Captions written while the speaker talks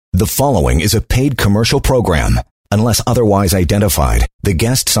The following is a paid commercial program. Unless otherwise identified, the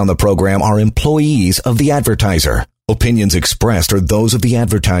guests on the program are employees of the advertiser. Opinions expressed are those of the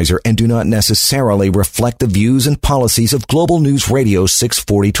advertiser and do not necessarily reflect the views and policies of Global News Radio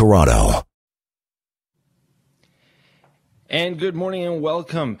 640 Toronto. And good morning and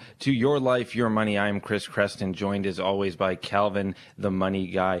welcome to Your Life, Your Money. I'm Chris Creston, joined as always by Kelvin, the money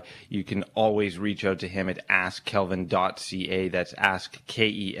guy. You can always reach out to him at askkelvin.ca. That's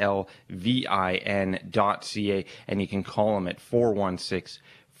askkelvin.ca. And you can call him at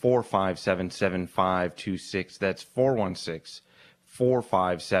 416-457-7526. That's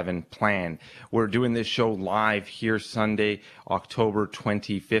 416-457-PLAN. We're doing this show live here Sunday, October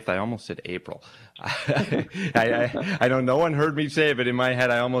 25th. I almost said April. I don't. No one heard me say it, but in my head,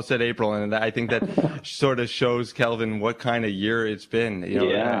 I almost said April, and I think that sort of shows, Kelvin, what kind of year it's been. You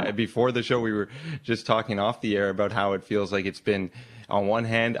know, before the show, we were just talking off the air about how it feels like it's been, on one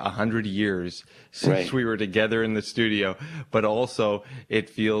hand, 100 years since we were together in the studio, but also it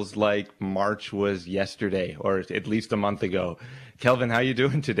feels like March was yesterday, or at least a month ago. Kelvin, how you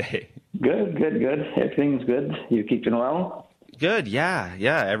doing today? Good. Everything's good. You keeping well? Good, yeah.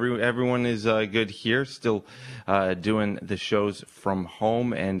 Everyone is good here, still doing the shows from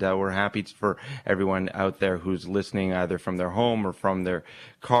home, and we're happy for everyone out there who's listening either from their home or from their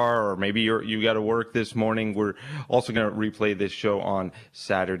car, or maybe you got to work this morning. We're also going to replay this show on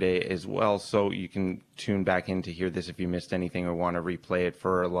Saturday as well, so you can tune back in to hear this if you missed anything or want to replay it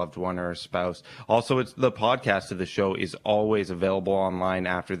for a loved one or a spouse. Also, it's the podcast of the show is always available online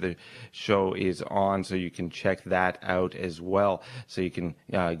after the show is on, so you can check that out as well. So you can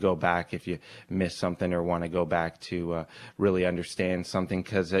go back if you missed something or want to go back to really understand something,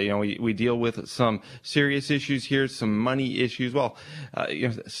 because we deal with some serious issues here, some money issues. Well,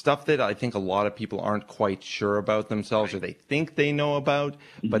 stuff that I think a lot of people aren't quite sure about themselves, or they think they know about,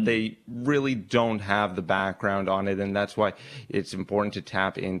 but they really don't have the background on it, and that's why it's important to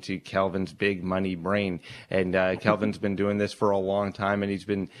tap into Kelvin's big money brain. And Kelvin's been doing this for a long time, and he's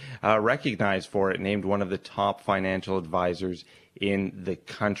been recognized for it, named one of the top financial advisors in the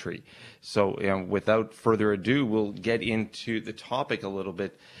country. So without further ado, we'll get into the topic a little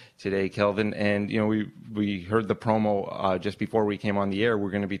bit today, Kelvin. And we heard the promo just before we came on the air.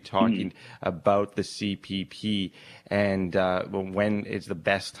 We're going to be talking about the CPP and when is the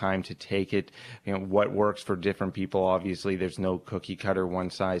best time to take it. What works for different people. Obviously, there's no cookie cutter,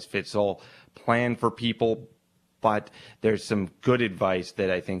 one size fits all plan for people. But there's some good advice that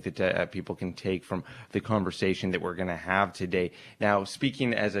I think that people can take from the conversation that we're going to have today. Now,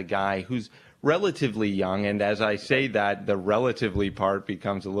 speaking as a guy who's relatively young, and as I say that, the relatively part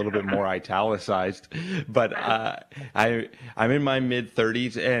becomes a little bit more italicized, but I'm in my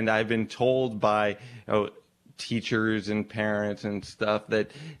mid-30s, and I've been told by teachers and parents and stuff that,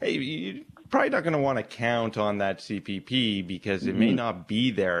 hey, you probably not going to want to count on that CPP because it may not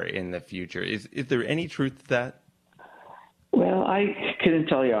be there in the future. Is there any truth to that? Well, I couldn't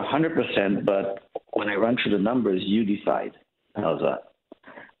tell you 100%, but when I run through the numbers, you decide. How's that?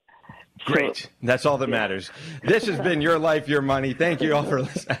 Great. That's all that matters. This has been Your Life, Your Money. Thank you all for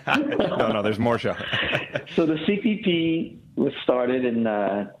listening. No, there's more show. So the CPP was started in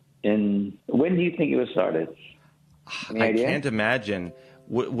when do you think it was started? I can't imagine.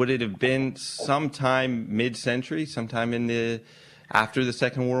 Would it have been sometime mid-century, sometime after the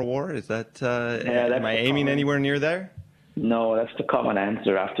Second World War? Is that, am I aiming anywhere near there? No, that's the common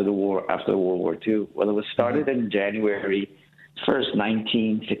answer after the war, after World War II. Well, it was started in January 1st,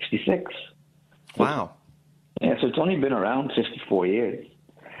 1966. Wow. Yeah, so it's only been around 54 years.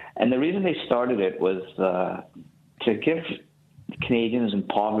 And the reason they started it was to give Canadians in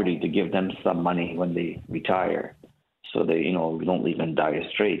poverty, to give them some money when they retire, so they, we don't leave in dire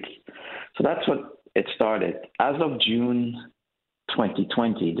straits. So that's what it started. As of June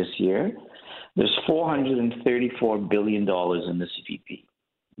 2020, this year, there's $434 billion in the CPP.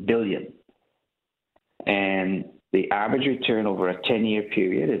 Billion. And the average return over a 10-year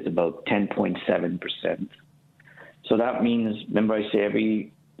period is about 10.7%. So that means, remember I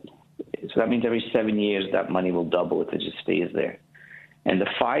say that means every 7 years that money will double if it just stays there. And the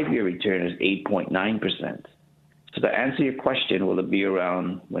 5-year return is 8.9%. So to answer your question, will it be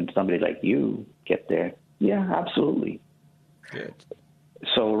around when somebody like you get there? Yeah, absolutely. Good.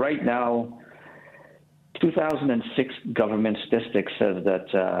 So right now, 2006 government statistics says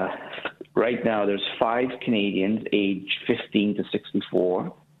that right now there's 5 Canadians aged 15 to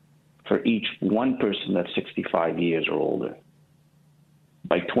 64 for each one person that's 65 years or older.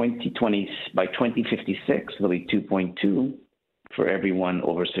 By 2056, there'll be 2.2 for everyone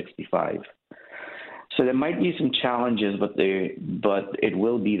over 65. So there might be some challenges, but it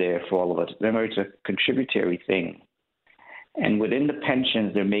will be there for all of us. Remember, it's a contributory thing. And within the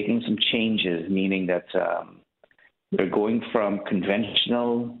pensions, they're making some changes, meaning that they're going from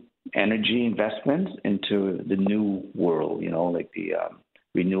conventional energy investments into the new world, like the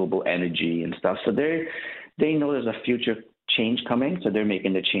renewable energy and stuff. So they know there's a future change coming, so they're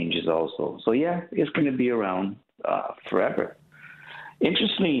making the changes also. So yeah, it's going to be around forever.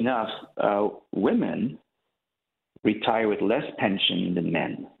 Interestingly enough, women retire with less pension than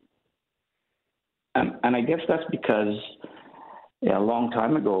men. And I guess that's because a long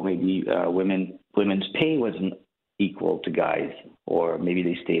time ago, maybe women's pay wasn't equal to guys, or maybe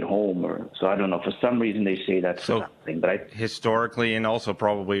they stayed home, so I don't know. For some reason, they say that's something. But historically, and also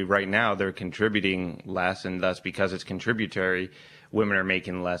probably right now, they're contributing less, and thus because it's contributory, women are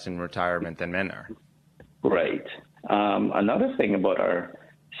making less in retirement than men are. Right. Another thing about our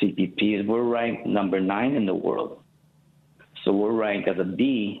CPP is we're ranked number 9 in the world. So we're ranked as a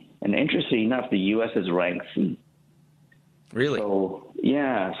B, and interestingly enough, the U.S. is ranked C. Really? So,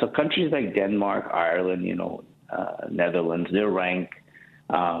 yeah. So countries like Denmark, Ireland, Netherlands, they're ranked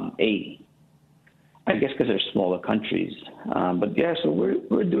A. I guess because they're smaller countries. But yeah, so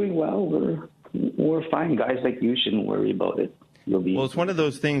we're doing well. We're fine. Guys like you shouldn't worry about it. Well, it's one of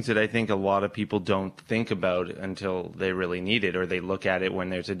those things that I think a lot of people don't think about until they really need it, or they look at it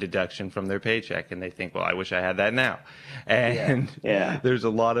when there's a deduction from their paycheck and they think, well, I wish I had that now. And there's a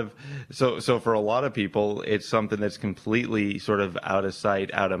lot of, so for a lot of people, it's something that's completely sort of out of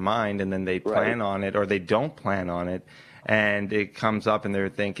sight, out of mind, and then they plan on it or they don't plan on it. And it comes up and they're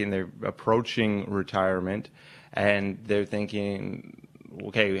thinking they're approaching retirement and they're thinking,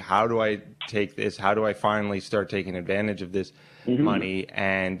 okay, how do I take this? How do I finally start taking advantage of this money?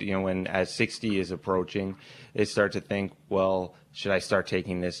 And, when as 60 is approaching, they start to think, well, should I start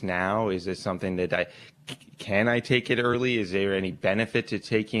taking this now? Is this something that can I take it early? Is there any benefit to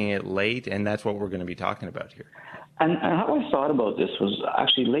taking it late? And that's what we're going to be talking about here. And how I thought about this was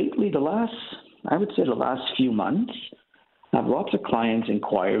actually lately, the last few months, I have lots of clients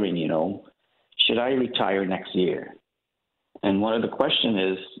inquiring, should I retire next year? And one of the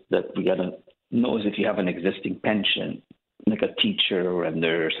questions is that we got to know is if you have an existing pension, like a teacher or a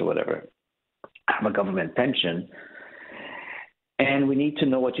nurse or whatever, have a government pension. And we need to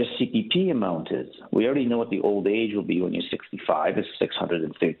know what your CPP amount is. We already know what the old age will be when you're 65. It's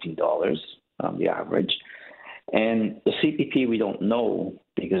 $613, the average. And the CPP we don't know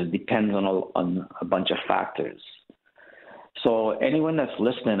because it depends on a bunch of factors. So anyone that's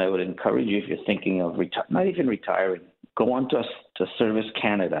listening, I would encourage you, if you're thinking of not even retiring, go on to Service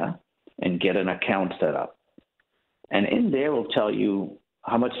Canada and get an account set up. And in there will tell you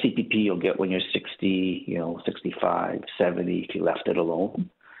how much CPP you'll get when you're 60, 65, 70, if you left it alone.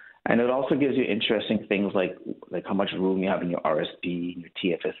 And it also gives you interesting things like how much room you have in your RSP, your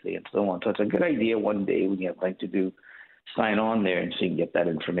TFSA, and so on. So it's a good idea one day when you have things to do, sign on there and so you can get that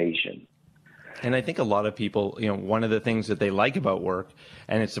information. And I think a lot of people, one of the things that they like about work,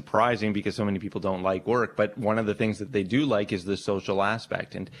 and it's surprising because so many people don't like work, but one of the things that they do like is the social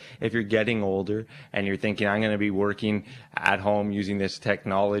aspect. And if you're getting older and you're thinking, I'm going to be working at home using this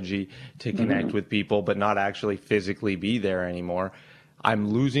technology to connect with people, but not actually physically be there anymore, I'm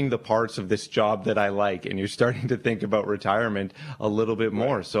losing the parts of this job that I like, and you're starting to think about retirement a little bit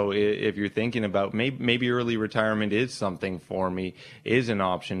more. So if you're thinking about maybe early retirement is something for me, is an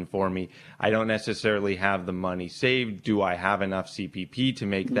option for me, I don't necessarily have the money saved. Do I have enough CPP to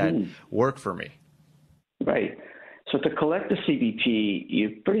make that work for me? Right. So to collect the CPP,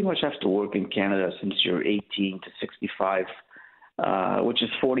 you pretty much have to work in Canada since you're 18 to 65, which is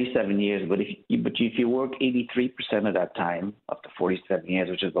 47 years. But if you work 83% of that time, up to 47 years,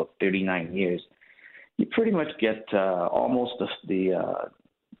 which is about 39 years, you pretty much get almost the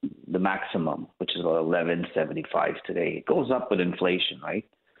maximum, which is about 1175 today. It goes up with inflation, right?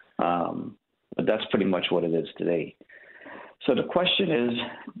 But that's pretty much what it is today. So the question is,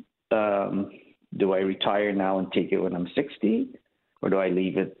 do I retire now and take it when I'm 60, or do I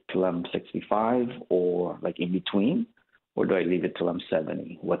leave it till I'm 65, or like in between? Or do I leave it till I'm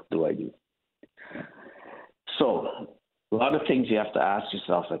 70? What do I do? So a lot of things you have to ask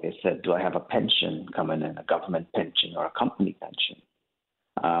yourself, like I said, do I have a pension coming in, a government pension or a company pension?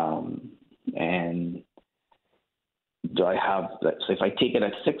 And do I have, so if I take it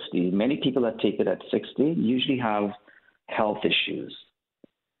at 60, many people that take it at 60 usually have health issues,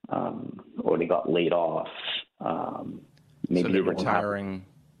 or they got laid off. Maybe so they're retiring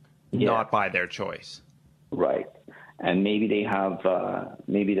not by their choice. Right. And maybe they have,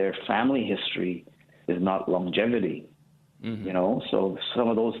 maybe their family history is not longevity, so some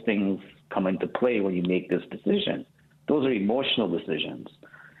of those things come into play when you make this decision. Those are emotional decisions.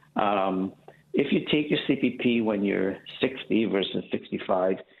 If you take your CPP when you're 60 versus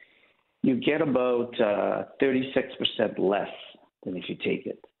 65, you get about 36% less than if you take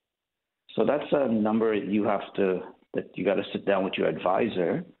it. So that's a number that you got to sit down with your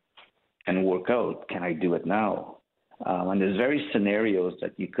advisor and work out. Can I do it now? And there's various scenarios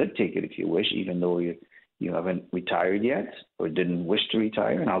that you could take it if you wish, even though you haven't retired yet or didn't wish to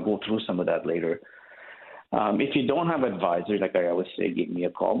retire. And I'll go through some of that later. If you don't have an advisor, like I always say, give me a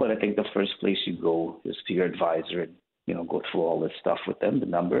call. But I think the first place you go is to your advisor and, go through all this stuff with them, the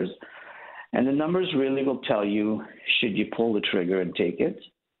numbers. And the numbers really will tell you, should you pull the trigger and take it?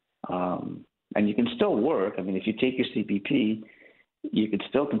 And you can still work. I mean, if you take your CPP, you can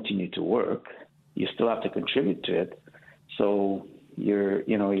still continue to work. You still have to contribute to it. So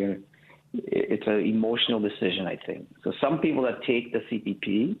it's an emotional decision, I think. So some people that take the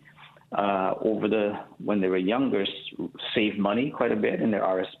CPP when they were younger save money quite a bit in their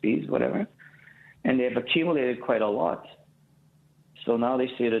RSPs, whatever, and they've accumulated quite a lot. So now they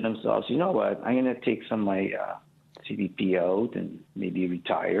say to themselves, you know what, I'm going to take some of my CPP out and maybe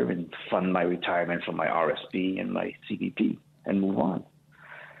retire and fund my retirement from my RSP and my CPP and move on.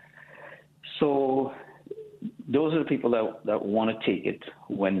 So those are the people that want to take it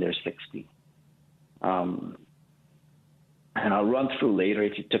when they're 60. And I'll run through later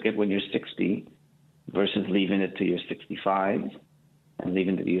if you took it when you're 60 versus leaving it to your 65 and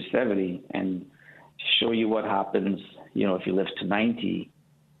leaving it to your 70 and show you what happens, if you live to 90,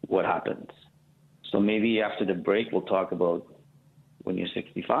 what happens. So maybe after the break, we'll talk about when you're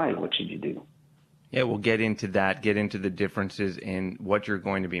 65, what should you do? Yeah, we'll get into that, get into the differences in what you're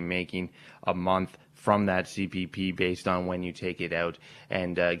going to be making a month from that CPP based on when you take it out,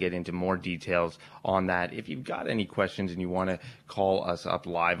 and get into more details on that. If you've got any questions and you want to call us up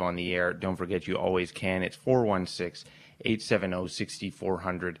live on the air, don't forget you always can. It's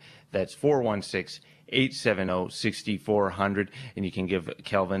 416-870-6400. That's 416-870-6400, and you can give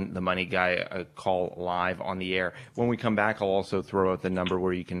Kelvin, the money guy, a call live on the air. When we come back, I'll also throw out the number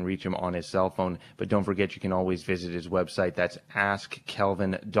where you can reach him on his cell phone, but don't forget you can always visit his website. That's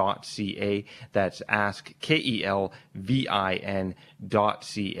askkelvin.ca. That's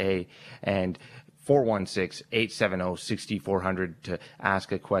askkelvin.ca, and 416-870-6400 to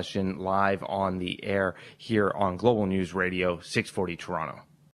ask a question live on the air here on Global News Radio 640 Toronto.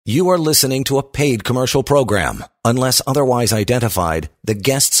 You are listening to a paid commercial program. Unless otherwise identified, the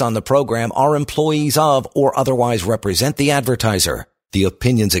guests on the program are employees of or otherwise represent the advertiser. The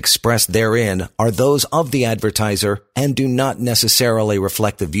opinions expressed therein are those of the advertiser and do not necessarily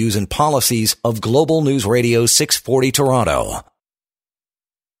reflect the views and policies of Global News Radio 640 Toronto.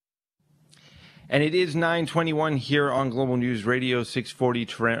 And it is 9:21 here on Global News Radio 640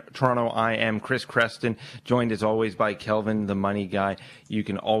 Toronto. I am Chris Creston, joined as always by Kelvin, the money guy. You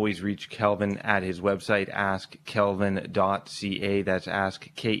can always reach Kelvin at his website, askkelvin.ca. That's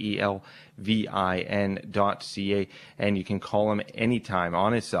askkelvin.ca. And you can call him anytime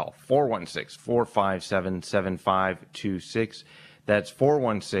on his cell, 416-457-7526. That's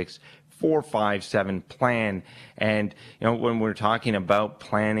 416-457-PLAN. And when we're talking about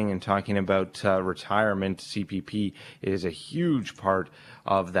planning and talking about retirement, CPP is a huge part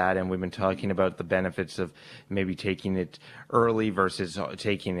of that. And we've been talking about the benefits of maybe taking it early versus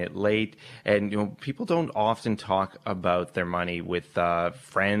taking it late. And people don't often talk about their money with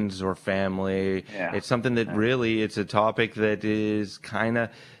friends or family. Yeah. It's something that really, it's a topic that is kind of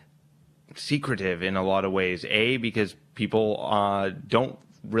secretive in a lot of ways. Because people don't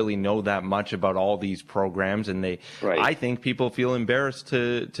really know that much about all these programs, and I think people feel embarrassed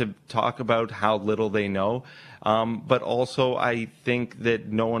to talk about how little they know, but also I think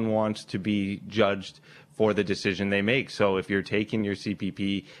that no one wants to be judged for the decision they make. So if you're taking your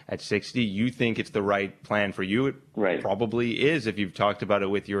CPP at 60, you think it's the right plan for you. It probably is if you've talked about it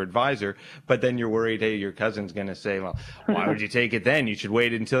with your advisor, but then you're worried, hey, your cousin's going to say, well, why would you take it then? You should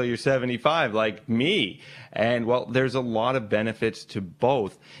wait until you're 75 like me. And well, there's a lot of benefits to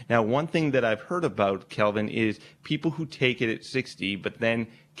both. Now, one thing that I've heard about, Kelvin, is people who take it at 60 but then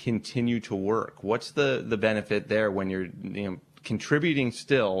continue to work. What's the benefit there when you're contributing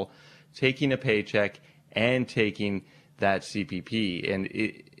still, taking a paycheck and taking that CPP? And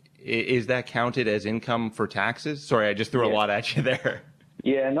is that counted as income for taxes? Sorry, I just threw a lot at you there.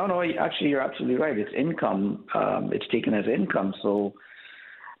 Yeah, no, actually, you're absolutely right. It's income. It's taken as income. So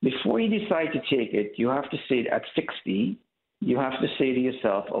before you decide to take it, you have to say at 60, you have to say to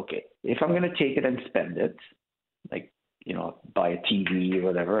yourself, okay, if I'm going to take it and spend it, like, buy a TV or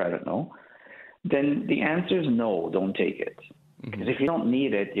whatever, I don't know, then the answer is no, don't take it. Because if you don't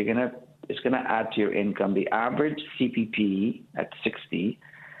need it, you're going to it's going to add to your income. The average CPP at 60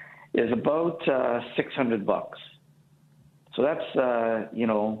 is about $600. So that's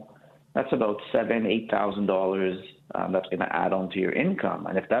that's about $8,000 that's going to add on to your income.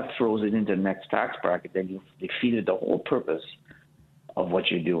 And if that throws it into the next tax bracket, then you defeated the whole purpose of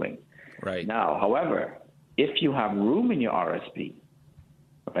what you're doing. Right. Now, however, if you have room in your RSP,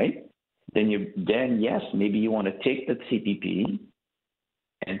 right, then yes, maybe you want to take the CPP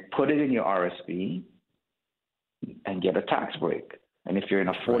and put it in your RSP and get a tax break. And if you're in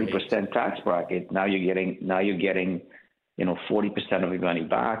a 40% tax bracket, now you're getting 40% of your money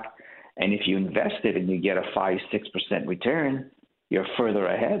back. And if you invest it and you get a 5-6% return, you're further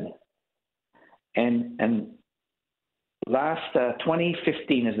ahead. And last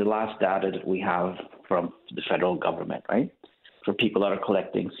 2015 is the last data that we have from the federal government, right? For people that are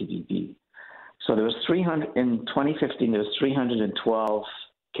collecting CPP. So there was in 2015 there was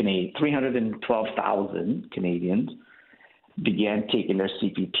 312,000 Canadians began taking their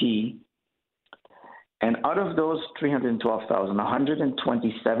CPP. And out of those 312,000,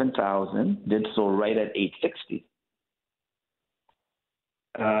 127,000 did so right at age 60.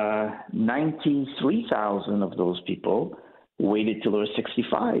 93,000 of those people waited till they were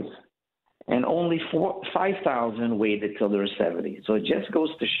 65. And only 5,000 waited till they were 70. So it just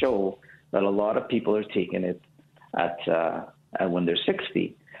goes to show that a lot of people are taking it at when they're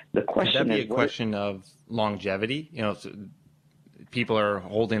 60. The question Could that be a question of longevity? So people are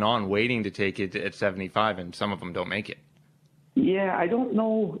holding on, waiting to take it at 75, and some of them don't make it. Yeah, I don't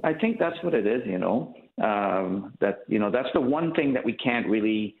know. I think that's what it is, that's the one thing that we can't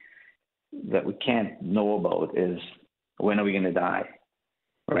know about is when are we going to die,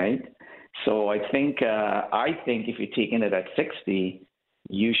 right? So I think if you're taking it at 60,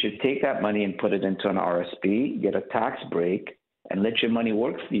 you should take that money and put it into an RSP, get a tax break, and let your money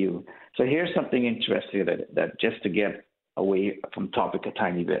work for you. So here's something interesting that just to get away from topic a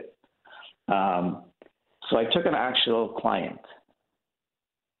tiny bit. So I took an actual client,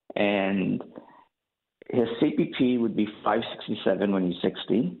 and his CPP would be $567 when he's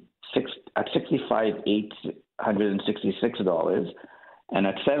 60. At 65, $866, and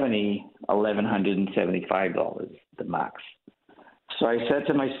at 70, $1,175, the max. So I said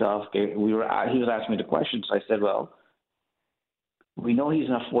to myself, okay, he was asking me the question. So I said, well, we know he's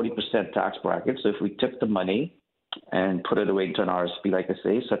in a 40% tax bracket. So if we took the money and put it away into an RSP, like I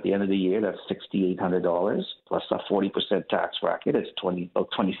say, so at the end of the year, that's $6,800 plus a 40% tax bracket. It's about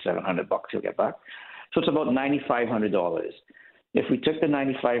 $2,700 he'll get back. So it's about $9,500. If we took the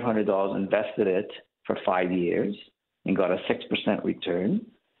 $9,500, invested it for 5 years, and got a 6% return,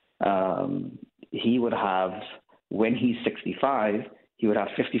 he would have, when he's 65, he would have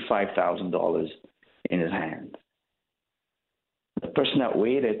 $55,000 in his hand. The person that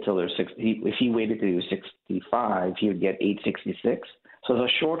waited till they're 60, if he waited till he was 65, he would get $866. So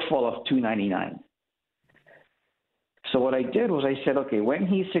there's a shortfall of $299. So what I did was I said, okay, when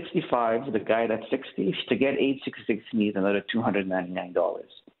he's 65, the guy that's 60, to get $866, he needs another $299.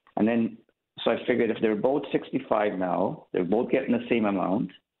 And then, so I figured if they're both 65 now, they're both getting the same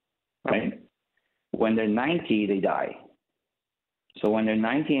amount, right? When they're 90, they die. So when they're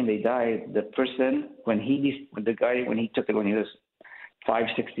 90 and they die, the person, when he took it when he was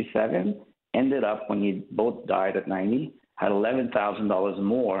 567, ended up, when you both died at 90, had $11,000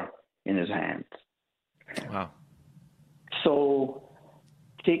 more in his hands. Wow. So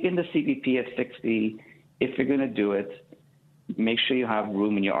taking the CPP at 60, if you're going to do it, make sure you have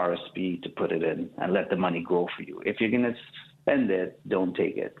room in your RSP to put it in and let the money grow for you. If you're going to spend it, don't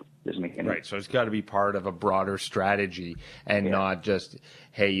take it. Right. So it's got to be part of a broader strategy and not just,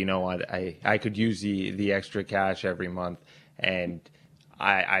 hey, you know what, I could use the extra cash every month, and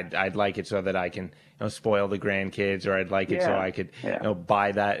I'd like it so that I can spoil the grandkids, or I'd like it so I could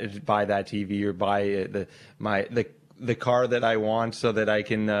buy that TV, or buy the car that I want so that I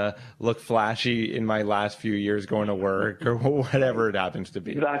can look flashy in my last few years going to work, or whatever it happens to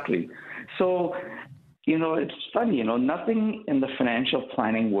be. Exactly. So, it's funny, nothing in the financial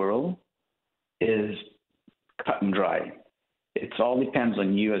planning world is cut and dry. It all depends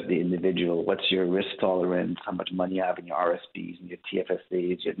on you as the individual. What's your risk tolerance? How much money you have in your RSPs and your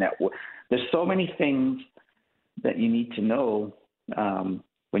TFSAs, your net worth. There's so many things that you need to know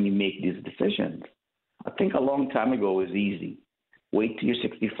when you make these decisions. I think a long time ago it was easy. Wait till you're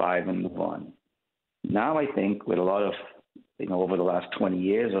 65 and move on. Now I think with a lot of, over the last 20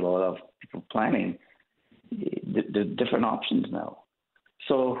 years, a lot of people planning, the different options now.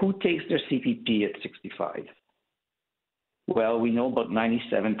 So who takes their CPP at 65? Well, we know about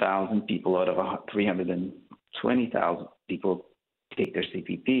 97,000 people out of 320,000 people take their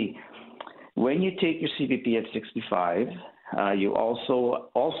CPP. When you take your CPP at 65, you also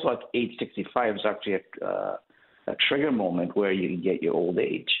at age 65 is actually a trigger moment where you can get your old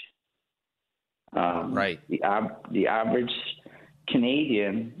age. Right. The average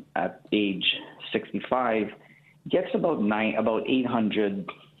Canadian at age 65 gets about $900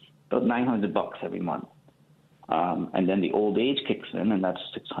 every month, and then the old age kicks in, and that's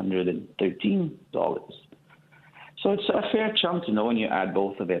 $613. So it's a fair chunk, when you add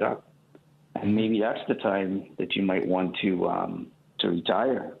both of it up, and maybe that's the time that you might want to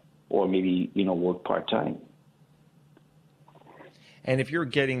retire, or maybe work part time. And if you're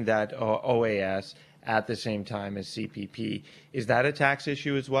getting that OAS at the same time as CPP, is that a tax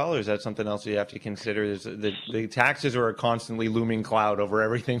issue as well, or is that something else you have to consider? The taxes are a constantly looming cloud over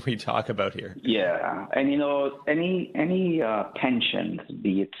everything we talk about here. Yeah, and any pensions,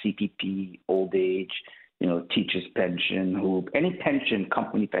 be it CPP, old age, teacher's pension, any pension,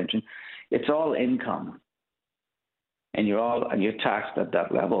 company pension, it's all income, and you're taxed at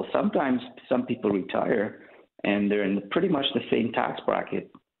that level. Sometimes some people retire and they're in pretty much the same tax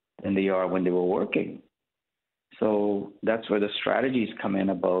bracket than they are when they were working. So that's where the strategies come in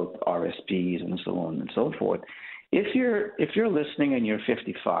about RSPs and so on and so forth. If you're listening and you're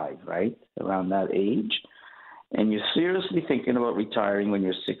 55, right, around that age, and you're seriously thinking about retiring when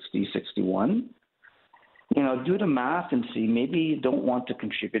you're 60, 61, do the math and see, maybe you don't want to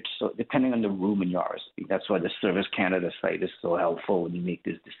contribute, so depending on the room in your RSP. That's why the Service Canada site is so helpful when you make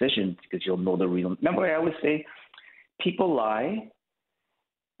this decision, because you'll know the real. Remember, I always say, people lie,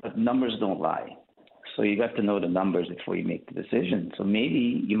 but numbers don't lie. So you got to know the numbers before you make the decision. So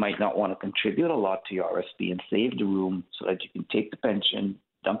maybe you might not want to contribute a lot to your RSP and save the room so that you can take the pension,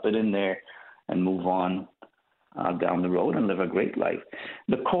 dump it in there, and move on down the road and live a great life.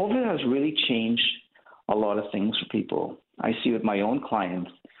 The COVID has really changed a lot of things for people. I see with my own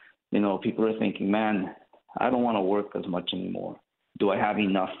clients, people are thinking, man, I don't want to work as much anymore. Do I have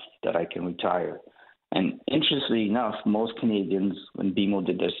enough that I can retire? And interestingly enough, most Canadians, when BMO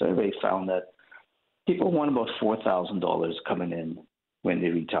did their survey, found that people want about $4,000 coming in when they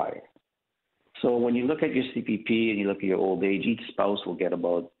retire. So when you look at your CPP and you look at your old age, each spouse will get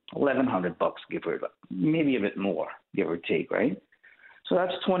about $1,100, maybe a bit more, give or take, right? So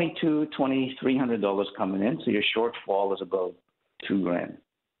that's $2,300 coming in. So your shortfall is about $2,000.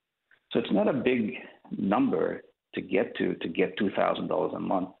 So it's not a big number to get $2,000 a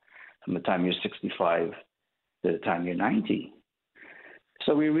month from the time you're 65 to the time you're 90.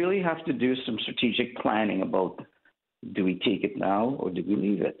 So we really have to do some strategic planning about, do we take it now or do we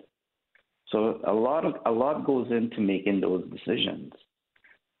leave it? So a lot goes into making those decisions.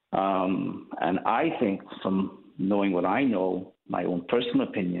 And I think, from knowing what I know, my own personal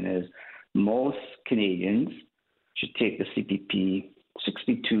opinion is most Canadians should take the CPP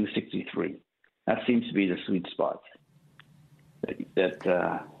 62, 63. That seems to be the sweet spot.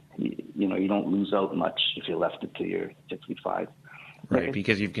 That you don't lose out much if you left it to your 65. Right,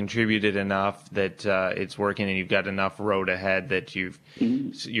 because you've contributed enough that it's working, and you've got enough road ahead that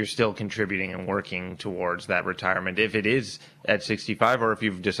you're still contributing and working towards that retirement, if it is at 65 or if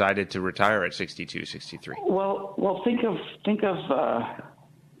you've decided to retire at 62, 63. Well, think of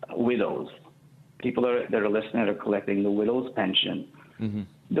widows, people that are listening, that are collecting the widow's pension. Mm-hmm.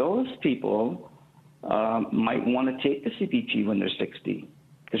 Those people might want to take the CPP when they're 60.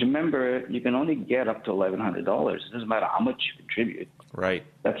 Because remember, you can only get up to $1,100. It doesn't matter how much you contribute. Right.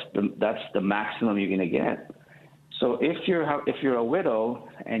 That's the maximum you're going to get. So if you're a widow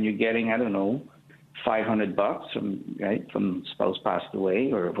and you're getting, I don't know, $500 from spouse passed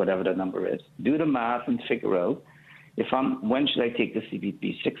away or whatever the number is, do the math and figure out when should I take the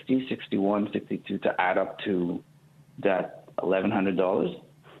CPP, 60, 61, 62 to add up to that $1,100,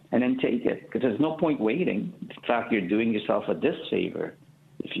 and then take it. Because there's no point waiting. In fact, you're doing yourself a disfavor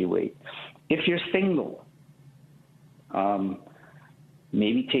if you wait. If you're single,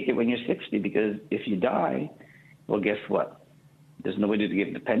 maybe take it when you're 60, because if you die, well, guess what? There's nobody to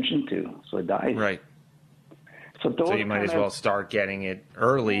give the pension to, so it dies. Right. So you might as well start getting it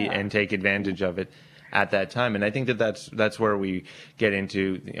early and take advantage of it at that time. And I think that's where we get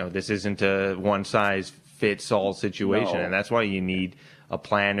into, this isn't a one-size-fits-all situation, and that's why you need a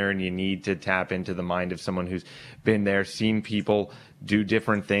planner, and you need to tap into the mind of someone who's been there, seen people do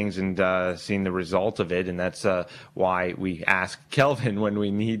different things and seeing the result of it. And that's why we ask Kelvin when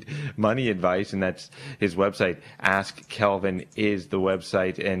we need money advice. And that's his website. Ask Kelvin is the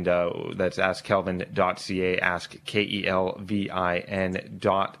website. And that's askkelvin.ca,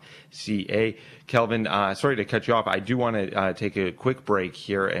 askkelvin.ca. Kelvin, sorry to cut you off. I do want to take a quick break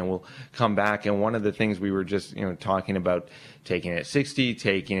here, and we'll come back. And one of the things we were just talking about, taking it at 60,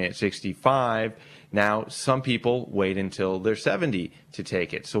 taking it at 65. Now, some people wait until they're 70 to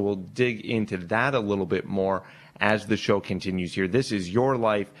take it. So we'll dig into that a little bit more as the show continues here. This is your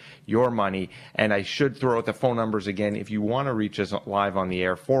life, your money. And I should throw out the phone numbers again. If you want to reach us live on the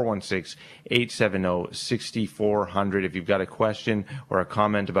air, 416-870-6400. If you've got a question or a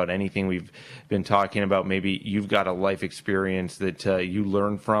comment about anything we've been talking about, maybe you've got a life experience that you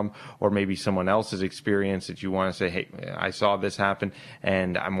learned from, or maybe someone else's experience that you want to say, hey, I saw this happen,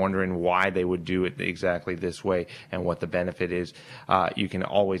 and I'm wondering why they would do it exactly this way and what the benefit is. You can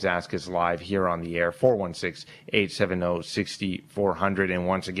always ask us live here on the air, 416-870-6400. And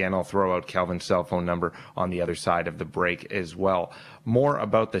once again, I'll throw out Kelvin's cell phone number on the other side of the break as well. More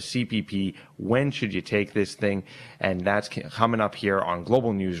about the CPP, when should you take this thing, and that's coming up here on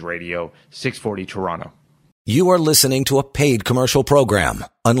Global News Radio, 640 Toronto. You are listening to a paid commercial program.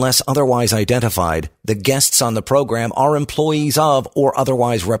 Unless otherwise identified, the guests on the program are employees of or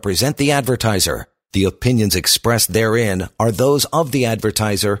otherwise represent the advertiser. The opinions expressed therein are those of the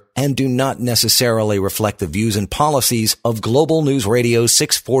advertiser and do not necessarily reflect the views and policies of Global News Radio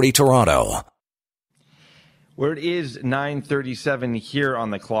 640 Toronto. Where it is 9:37 here on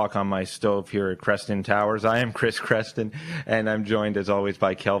the clock on my stove here at Creston Towers. I am Chris Creston, and I'm joined as always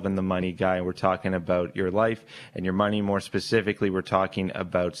by Kelvin, the money guy. We're talking about your life and your money. More specifically, we're talking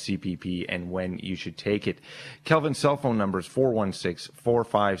about CPP and when you should take it. Kelvin's cell phone number is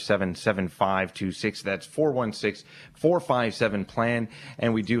 416-457-7526. That's 416-457-PLAN.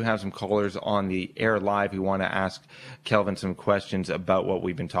 And we do have some callers on the air live who want to ask Kelvin some questions about what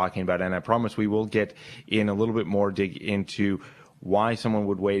we've been talking about. And I promise we will get in a little bit more, dig into why someone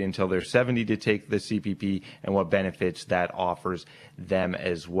would wait until they're 70 to take the CPP and what benefits that offers them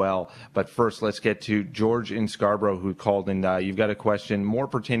as well. But first, let's get to George in Scarborough, who called in. You've got a question more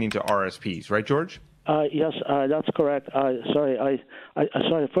pertaining to RSPs, right, George? Yes, that's correct. Sorry.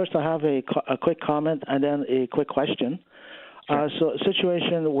 First, I have a quick comment and then a quick question. Sure. So a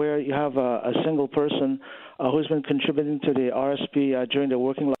situation where you have a single person who's been contributing to the RSP during their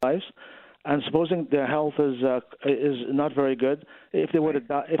working lives, and supposing their health is not very good, if they were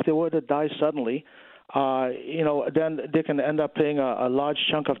to die suddenly, then they can end up paying a large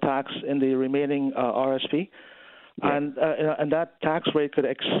chunk of tax in the remaining RSP, yeah. And that tax rate could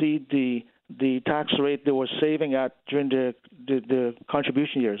exceed the tax rate they were saving at during the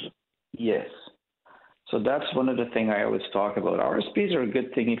contribution years. Yes. So that's one of the things I always talk about. RSPs are a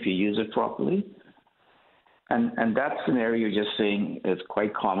good thing if you use it properly. And that scenario you're just saying is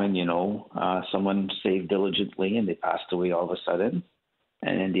quite common, someone saved diligently and they passed away all of a sudden.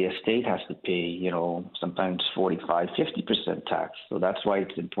 And then the estate has to pay, sometimes 45, 50% tax. So that's why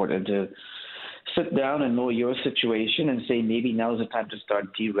it's important to sit down and know your situation and say maybe now's the time to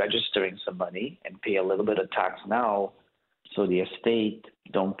start deregistering some money and pay a little bit of tax now so the estate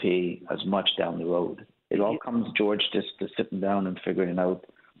don't pay as much down the road. It all comes, George, just to sitting down and figuring out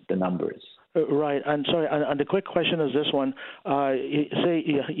the numbers. Right. And sorry, and the quick question is this one. Say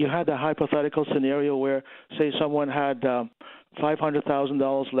you had a hypothetical scenario where, say, someone had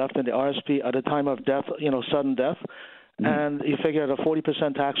 $500,000 left in the RSP at the time of death, sudden death, and you figure at a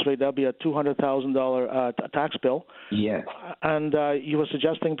 40% tax rate, that'd be a $200,000 tax bill. Yeah. And you were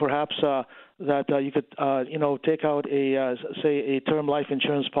suggesting perhaps that you could, take out a term life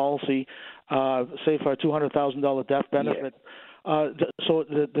insurance policy, say for a $200,000 death benefit. Yeah. So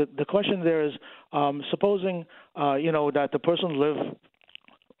the question there is, supposing that the person lived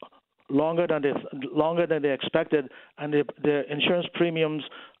longer than they expected, and the insurance premiums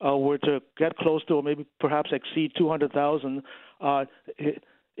were to get close to or maybe perhaps exceed $200,000.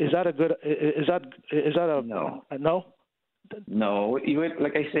 Is that a good? Is that a no? No. No,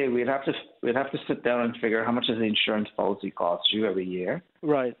 like I say, we'd have to sit down and figure how much does the insurance policy cost you every year,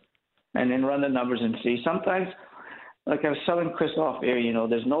 right? And then run the numbers and see. Sometimes, like I was telling Chris off air,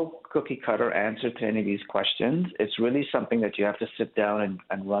 there's no cookie cutter answer to any of these questions. It's really something that you have to sit down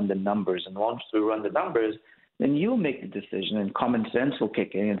and run the numbers. And once we run the numbers, then you'll make the decision, and common sense will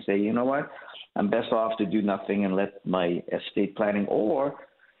kick in and say, you know what, I'm best off to do nothing and let my estate planning. Or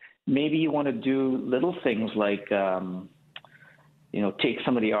maybe you want to do little things like, take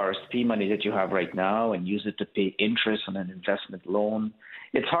some of the RSP money that you have right now and use it to pay interest on an investment loan.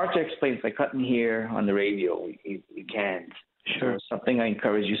 It's hard to explain. It's like cutting here on the radio. You can't. Sure. So something I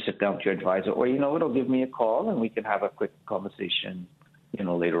encourage you sit down with your advisor, or it'll give me a call and we can have a quick conversation,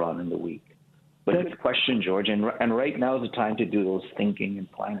 later on in the week. But good question, George. And right now is the time to do those thinking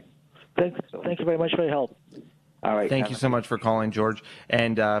and planning. Thank you very much for your help. All right. Thank you so much for calling, George.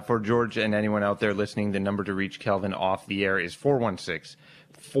 And for George and anyone out there listening, the number to reach Kelvin off the air is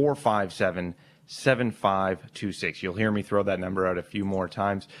 416-457-7526. You'll hear me throw that number out a few more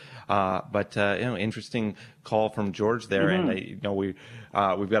times. But interesting call from George there. And,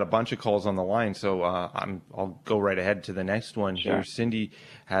 we've got a bunch of calls on the line. So I'll go right ahead to the next one here. Cindy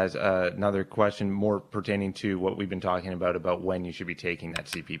has another question more pertaining to what we've been talking about when you should be taking that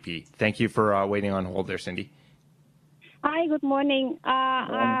CPP. Thank you for waiting on hold there, Cindy. Hi, good morning.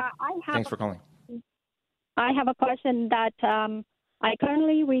 Thanks for calling. I have a question that I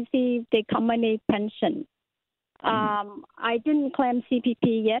currently receive the company pension. I didn't claim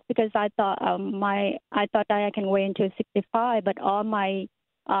CPP yet because I thought that I can wait until 65, but all my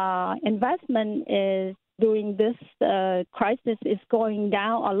investment is during this crisis is going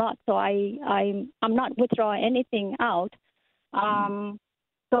down a lot, so I'm not withdrawing anything out.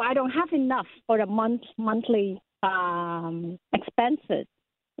 So I don't have enough for the monthly expenses.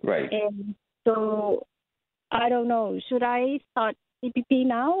 Right. And so I don't know. Should I start CPP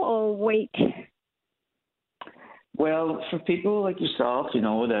now or wait? Well, for people like yourself,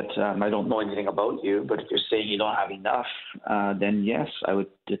 that I don't know anything about you, but if you're saying you don't have enough, then yes, I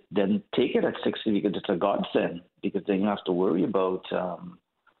would then take it at 60 because it's a godsend, because then you don't have to worry about,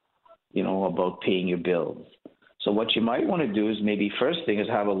 about paying your bills. So what you might want to do is maybe first thing is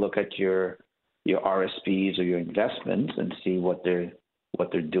have a look at your RSPs or your investments and see what they're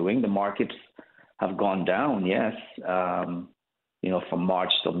doing. The markets have gone down, yes, from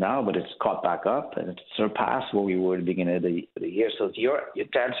March till now, but it's caught back up and it's surpassed where we were at the beginning of the year. So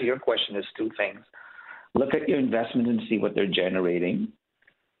to answer your question, is two things. Look at your investments and see what they're generating.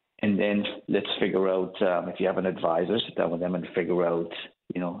 And then let's figure out, if you have an advisor, sit down with them and figure out,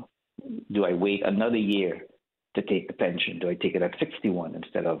 do I wait another year to take the pension? Do I take it at 61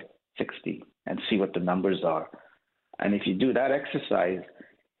 instead of 60 and see what the numbers are? And if you do that exercise,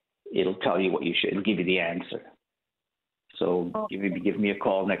 it'll tell you what you should. It'll give you the answer. So give me a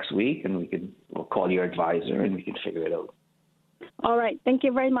call next week, and we'll call your advisor, and we can figure it out. All right. Thank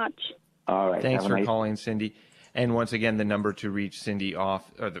you very much. All right. Thanks for calling, Cindy. And once again, the number to reach Cindy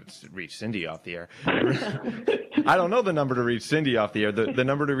off the air. I don't know the number to reach Cindy off the air. The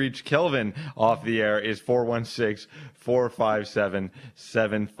number to reach Kelvin off the air is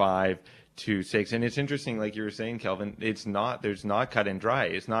 416-457-7526. And it's interesting, like you were saying, Kelvin, there's not cut and dry.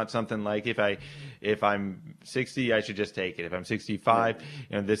 It's not something like if I'm 60, I should just take it. If I'm 65,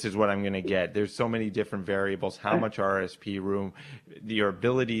 this is what I'm going to get. There's so many different variables, how much RSP room, your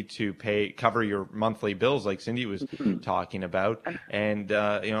ability to cover your monthly bills, like Cindy was talking about. And,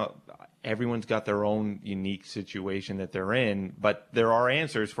 everyone's got their own unique situation that they're in, but there are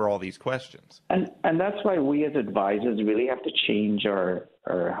answers for all these questions. And that's why we as advisors really have to change our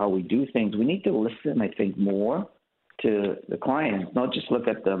how we do things. We need to listen, I think, more to the clients, not just look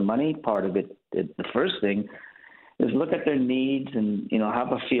at the money part of it. The first thing is look at their needs and,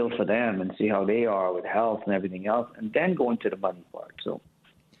 have a feel for them and see how they are with health and everything else, and then go into the money part. So,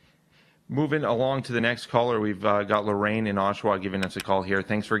 moving along to the next caller, we've got Lorraine in Oshawa giving us a call here.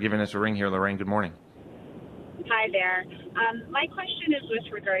 Thanks for giving us a ring here, Lorraine. Good morning. Hi there. My question is with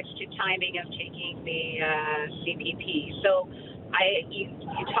regards to timing of taking the CPP. So you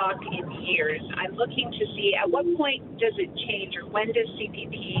talk in years. I'm looking to see at what point does it change, or when does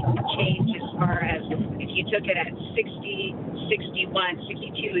CPP change as far as if you took it at 60, 61,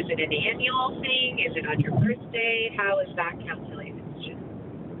 62, is it an annual thing? Is it on your birthday? How is that calculated?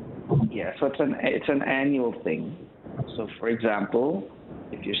 Yeah, so it's an annual thing. So, for example,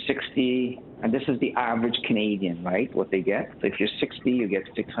 if you're 60, and this is the average Canadian, right, what they get. So if you're 60, you get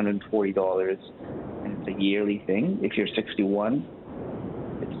 $640, and it's a yearly thing. If you're 61,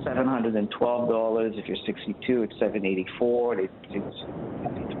 it's $712. If you're 62, it's $784. If you're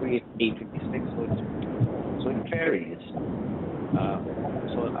 63, it's $856. So it varies.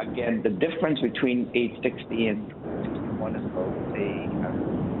 So again, the difference between age 60 and 61 is about, say,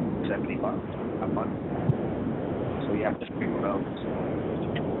 $70 a month. So you have to figure out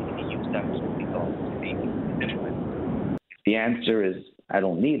if you use that $70 to make a difference. If the answer is I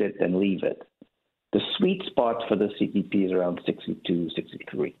don't need it, then leave it. The sweet spot for the CPP is around 62,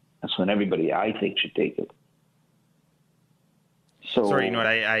 63. That's when everybody, I think, should take it. So, sorry,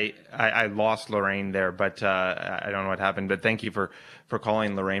 I lost Lorraine there, but I don't know what happened. But thank you for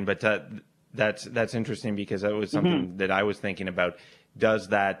calling, Lorraine. But that's interesting because that was something that I was thinking about. Does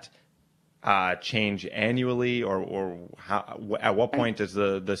that change annually, or how, at what point does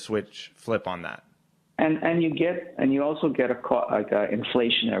the switch flip on that? And you also get a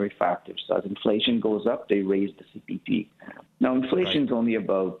inflationary factor. So as inflation goes up, they raise the CPP. Now inflation is only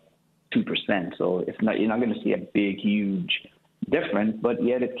about 2%, so you're not going to see a big, huge difference, but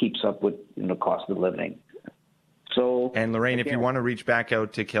yet it keeps up with cost of living. So, and Lorraine, if you want to reach back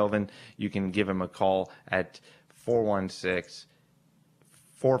out to Kelvin, you can give him a call at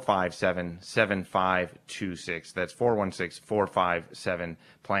 416-457-7526. That's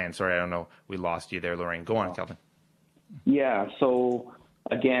 416-457-PLAN. Sorry, I don't know. We lost you there, Lorraine. Go on, Kelvin. Yeah. So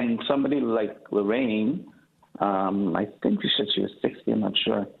again, somebody like Lorraine, I think she said she was 60. I'm not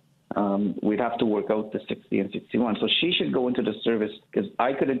sure. We'd have to work out the 60 and 61. So she should go into the service, because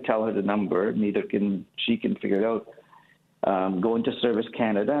I couldn't tell her the number. Neither can she figure it out. Go into Service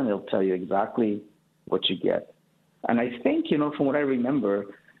Canada, and they'll tell you exactly what you get. And I think, from what I remember,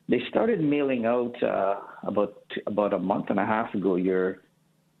 they started mailing out about a month and a half ago your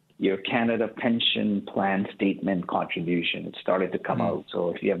Canada Pension Plan Statement contribution. It started to come out. So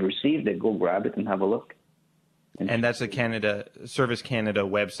if you have received it, go grab it and have a look. And that's a Service Canada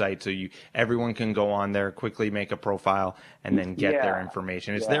website, so everyone can go on there, quickly make a profile, and then get their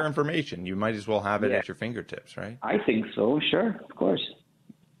information. It's their information. You might as well have it at your fingertips, right? I think so. Sure, of course.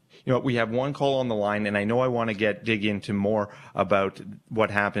 We have one call on the line, and I know I want to dig into more about what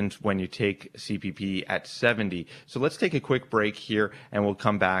happens when you take CPP at 70. So let's take a quick break here, and we'll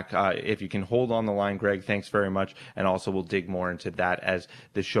come back. If you can hold on the line, Greg, thanks very much. And also we'll dig more into that as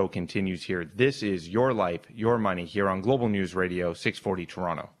the show continues here. This is Your Life, Your Money here on Global News Radio, 640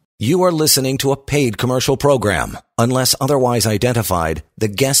 Toronto. You are listening to a paid commercial program. Unless otherwise identified, the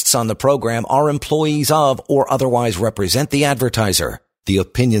guests on the program are employees of or otherwise represent the advertiser. The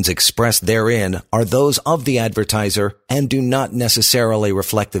opinions expressed therein are those of the advertiser and do not necessarily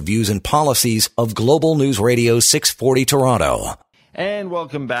reflect the views and policies of Global News Radio 640 Toronto. And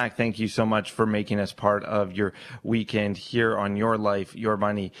welcome back. Thank you so much for making us part of your weekend here on Your Life, Your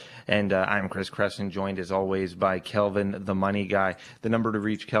Money. And I'm Chris Crescent, joined as always by Kelvin, the Money Guy. The number to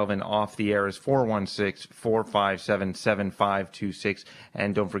reach Kelvin off the air is 416-457-7526.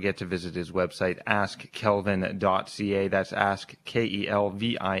 And don't forget to visit his website, askkelvin.ca. That's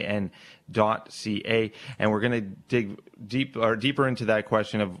askkelvin.ca. And we're going to dig deeper into that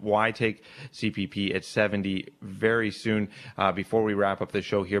question of why take CPP at 70 very soon before we wrap up the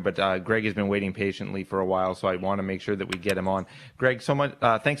show here. But Greg has been waiting patiently for a while, so I want to make sure that we get him on. Greg,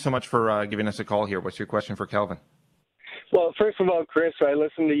 thanks so much for giving us a call here. What's your question for Kelvin? Well, first of all, Chris, I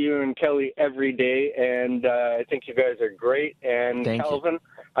listen to you and Kelly every day, and I think you guys are great. And Thank Kelvin, you.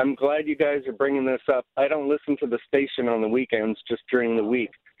 I'm glad you guys are bringing this up. I don't listen to the station on the weekends, just during the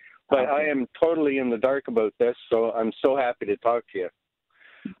week. But I am totally in the dark about this, so I'm so happy to talk to you.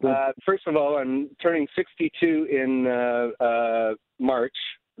 First of all, I'm turning 62 in March,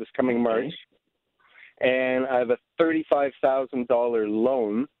 this coming March, and I have a $35,000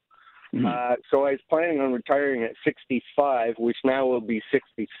 loan. So I was planning on retiring at 65, which now will be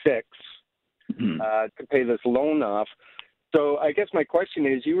 66, to pay this loan off. So I guess my question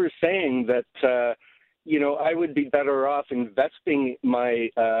is, you were saying that I would be better off investing my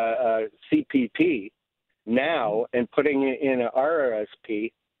CPP now and putting it in an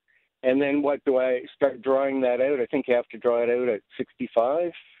RRSP. And then what, do I start drawing that out? I think you have to draw it out at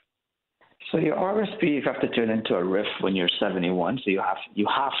 65. So your RSP, you have to turn into a RIF when you're 71. So you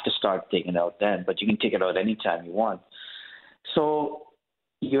have to start taking it out then, but you can take it out anytime you want. So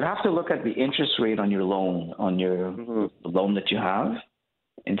you have to look at the interest rate on your loan, the loan that you have,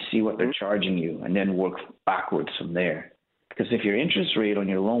 and see what they're charging you, and then work backwards from there. Because if your interest rate on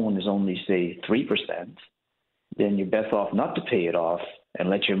your loan is only, say, 3%, then you're best off not to pay it off and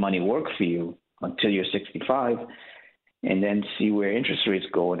let your money work for you until you're 65, and then see where interest rates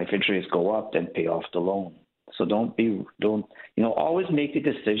go. And if interest rates go up, then pay off the loan. So always make the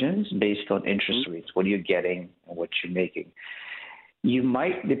decisions based on interest rates. What are you getting and what you're making? You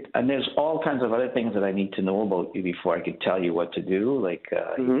might, and there's all kinds of other things that I need to know about you before I could tell you what to do, like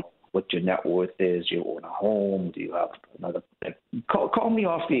what your net worth is, you own a home, do you have another, call me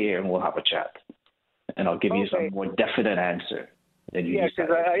off the air and we'll have a chat. And I'll give you some more definite answer. Yeah, because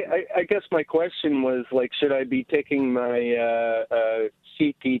I guess my question was, should I be taking my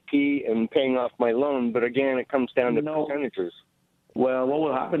CPP and paying off my loan? But again, it comes down to percentages. Well, what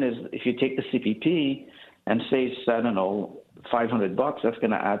will happen is if you take the CPP and say, I don't know, $500, that's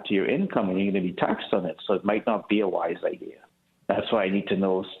going to add to your income and you're going to be taxed on it. So it might not be a wise idea. That's why I need to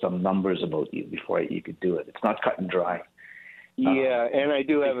know some numbers about you before you could do it. It's not cut and dry. Yeah, and I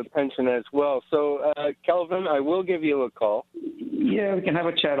do have a pension as well. So, Kelvin, I will give you a call. Yeah, we can have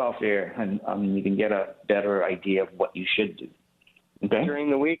a chat off air, and you can get a better idea of what you should do. Okay? During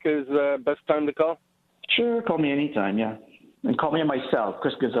the week is the best time to call? Sure, call me anytime, yeah. And call me on my cell.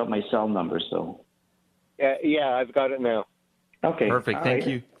 Chris gives out my cell number, so. Yeah, I've got it now. Okay. Perfect. Thank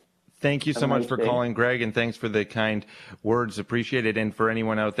you. Thank you so much for calling, Greg, and thanks for the kind words. Appreciate it. And for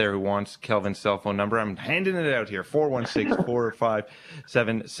anyone out there who wants Kelvin's cell phone number, I'm handing it out here,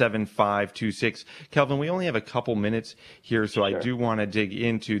 416-457-7526. Kelvin, we only have a couple minutes here, so I do want to dig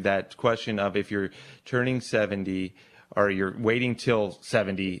into that question of if you're turning 70 or you're waiting till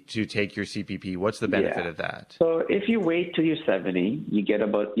 70 to take your CPP, what's the benefit of that? So if you wait till you're 70, you get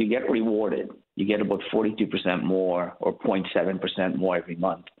rewarded. You get about 42% more or 0.7% more every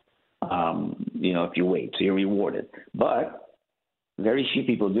month. If you wait, so you're rewarded. But very few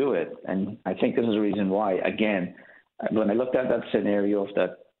people do it, and I think this is the reason why. Again, when I looked at that scenario of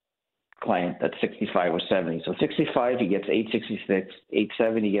that client that's 65 or 70, so 65 he gets 866,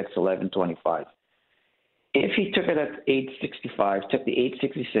 870 he gets 1125. If he took it at 865, took the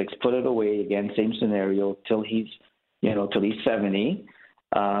 866, put it away again, same scenario till he's 70.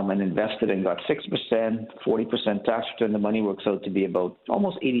 And invested and got 6%, 40% tax return, the money works out to be about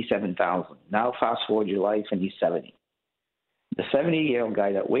almost $87,000. Now fast forward your life and he's 70. The 70-year-old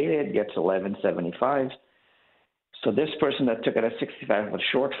guy that waited gets $1175. So this person that took it at 65 has a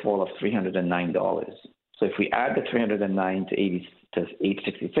shortfall of $309. So if we add the $309 to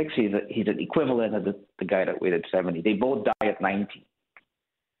 866, he's an equivalent of the guy that waited 70. They both die at 90.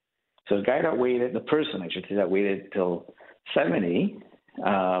 So the guy that waited, the person I should say that waited till 70.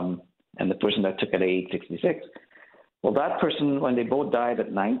 And the person that took it at 866, well, that person, when they both died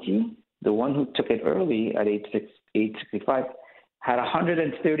at 90, the one who took it early at 865 had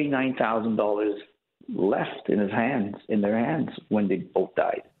 $139,000 left in their hands when they both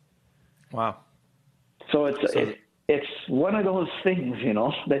died. Wow. So it's one of those things,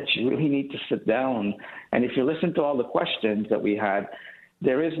 that you really need to sit down. And if you listen to all the questions that we had,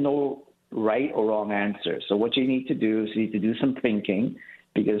 there is no right or wrong answer. So what you need to do is you need to do some thinking,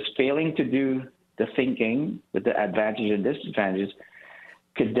 because failing to do the thinking with the advantages and disadvantages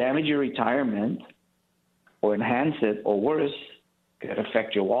could damage your retirement or enhance it, or worse, could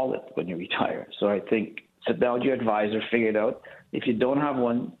affect your wallet when you retire. So I think sit down with your advisor, figure it out. If you don't have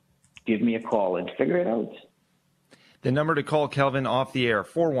one, give me a call and figure it out. The number to call Kelvin off the air,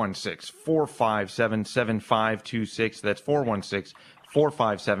 416-457-7526. That's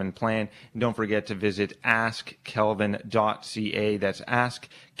 416-457-PLAN. And don't forget to visit askkelvin.ca. That's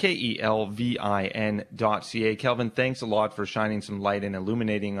askkelvin.ca. Kelvin, thanks a lot for shining some light and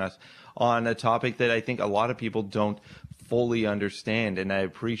illuminating us on a topic that I think a lot of people don't fully understand, and I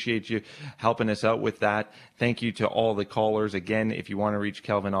appreciate you helping us out with that. Thank you to all the callers. Again, if you want to reach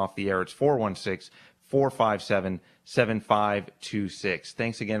Kelvin off the air, it's 416-457-7526.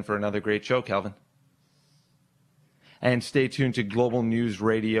 Thanks again for another great show, Kelvin. And stay tuned to Global News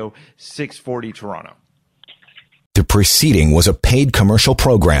Radio 640 Toronto. The preceding was a paid commercial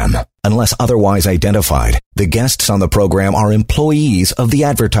program. Unless otherwise identified, the guests on the program are employees of the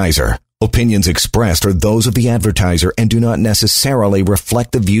advertiser. Opinions expressed are those of the advertiser and do not necessarily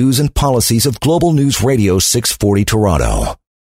reflect the views and policies of Global News Radio 640 Toronto.